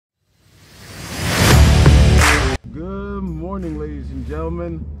ladies and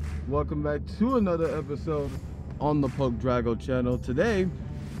gentlemen, welcome back to another episode on the Drago channel. Today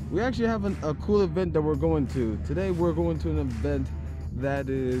we actually have a cool event that we're going to. Today we're going to an event that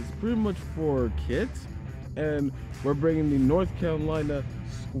is pretty much for kids, and we're bringing the North Carolina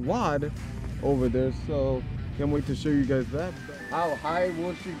squad over there, so can't wait to show you guys that. How high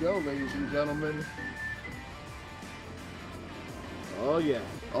will she go, ladies and gentlemen? Oh yeah,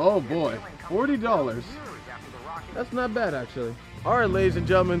 oh boy, $40. That's not bad, actually. All right, ladies and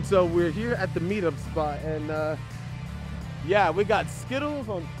gentlemen, so we're here at the meetup spot, and yeah, we got Skittles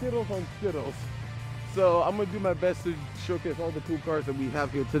on Skittles on Skittles. So I'm gonna do my best to showcase all the cool cars that we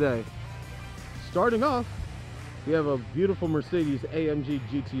have here today. Starting off, we have a beautiful Mercedes AMG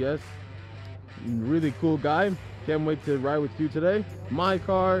GTS. Really cool guy. Can't wait to ride with you today. My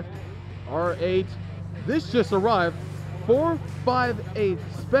car, R8. This just arrived, 458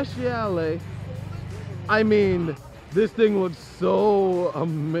 Speciale. I mean, this thing looks so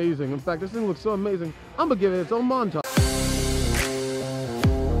amazing. In fact, this thing looks so amazing, I'm gonna give it its own montage.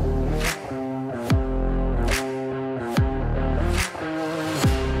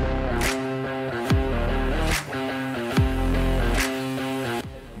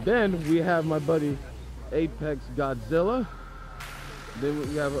 Then we have my buddy Apex Godzilla. Then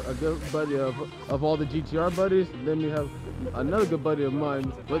we have a good buddy of all the GTR buddies. Then we have another good buddy of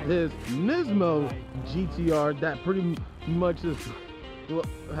mine with his Nismo GTR that pretty much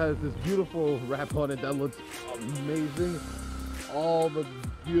has this beautiful wrap on it that looks amazing. All the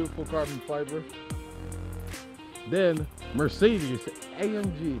beautiful carbon fiber. Then Mercedes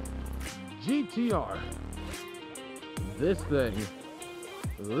AMG GTR. This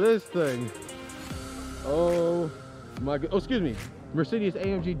thing. Oh my god. Oh, excuse me. Mercedes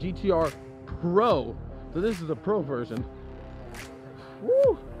AMG GTR Pro. So this is a Pro version.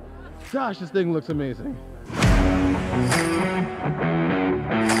 Woo! Gosh, this thing looks amazing.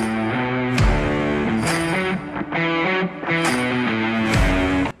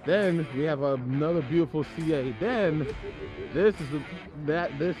 Then we have another beautiful CA. Then this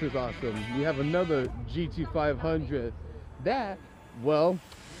is awesome. We have another GT500 that, well,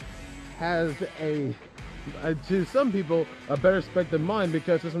 has to some people a better spec than mine,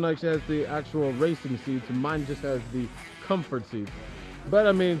 because this one actually has the actual racing seats and mine just has the comfort seats. But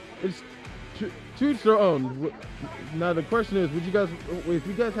I mean, it's to each their own. Now the question is, would you guys, if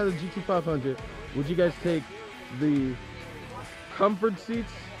you guys had a GT500, would you guys take the comfort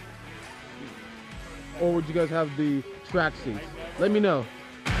seats or would you guys have the track seats? Let me know.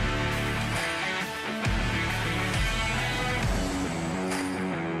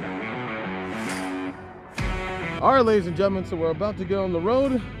 All right, ladies and gentlemen, so we're about to get on the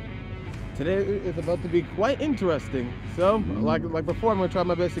road. Today is about to be quite interesting. So, like before, I'm gonna try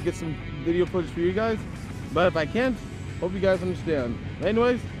my best to get some video footage for you guys. But if I can't, hope you guys understand.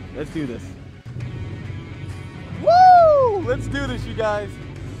 Anyways, let's do this. Woo! Let's do this, you guys.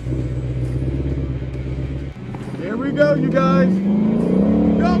 Here we go, you guys.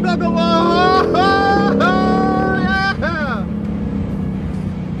 Go, go, go! Oh, oh, oh, yeah!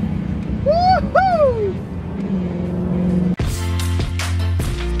 Woo-hoo!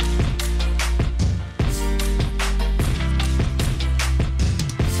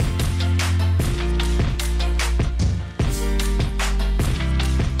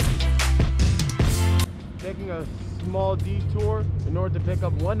 A small detour in order to pick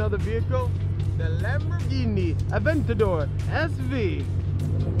up one other vehicle, the Lamborghini Aventador SV.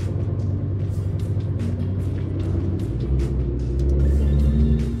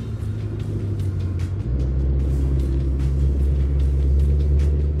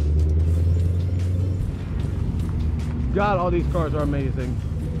 God, all these cars are amazing,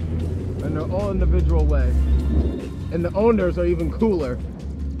 and they're all individual way, and the owners are even cooler.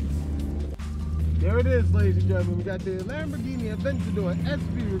 There it is, ladies and gentlemen. We got the Lamborghini Aventador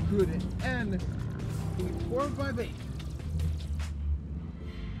SV recruited and the 458.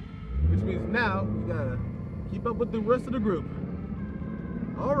 Which means now we gotta keep up with the rest of the group.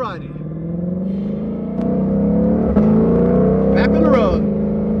 Alrighty. Back on the road.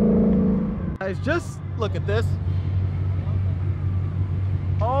 Guys, just look at this.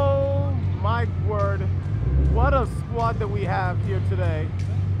 Oh my word. What a squad that we have here today.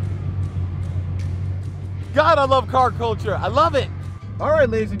 God, I love car culture. I love it. All right,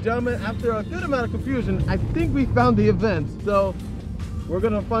 ladies and gentlemen, after a good amount of confusion, I think we found the event. So we're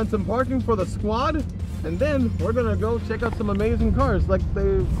gonna find some parking for the squad, and then we're gonna go check out some amazing cars like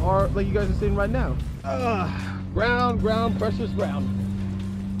you guys are seeing right now. Ground, precious ground.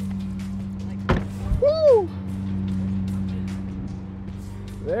 Woo!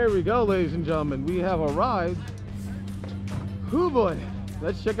 There we go, ladies and gentlemen. We have arrived Oh boy.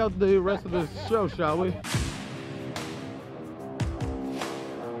 Let's check out the rest of the show, shall we?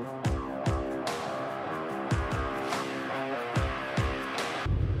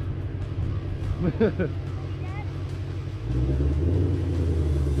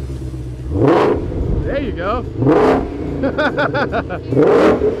 There you go.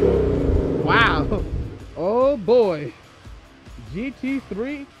 Wow. Oh boy.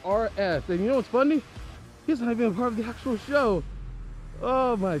 GT3 RS. And you know what's funny? He's not even part of the actual show.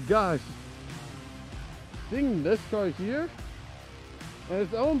 Oh my gosh. Seeing this car here, and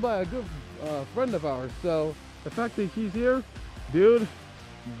it's owned by a good friend of ours. So the fact that he's here, dude,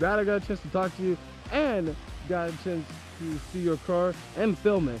 glad I got a chance to talk to you and got a chance to see your car and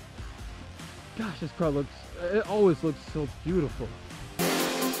film it. Gosh, this car looks, it always looks so beautiful.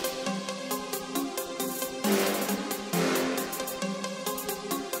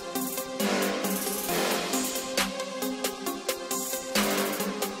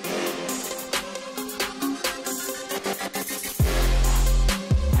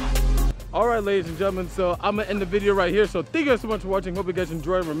 Alright, ladies and gentlemen, so I'm gonna end the video right here. So thank you guys so much for watching. Hope you guys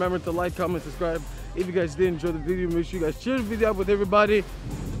enjoyed. Remember to like, comment, subscribe. If you guys did enjoy the video, make sure you guys share the video out with everybody.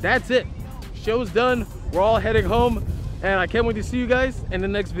 That's it. Show's done. We're all heading home, and I can't wait to see you guys in the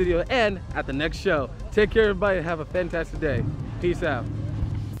next video and at the next show. Take care, everybody, and have a fantastic day. Peace out.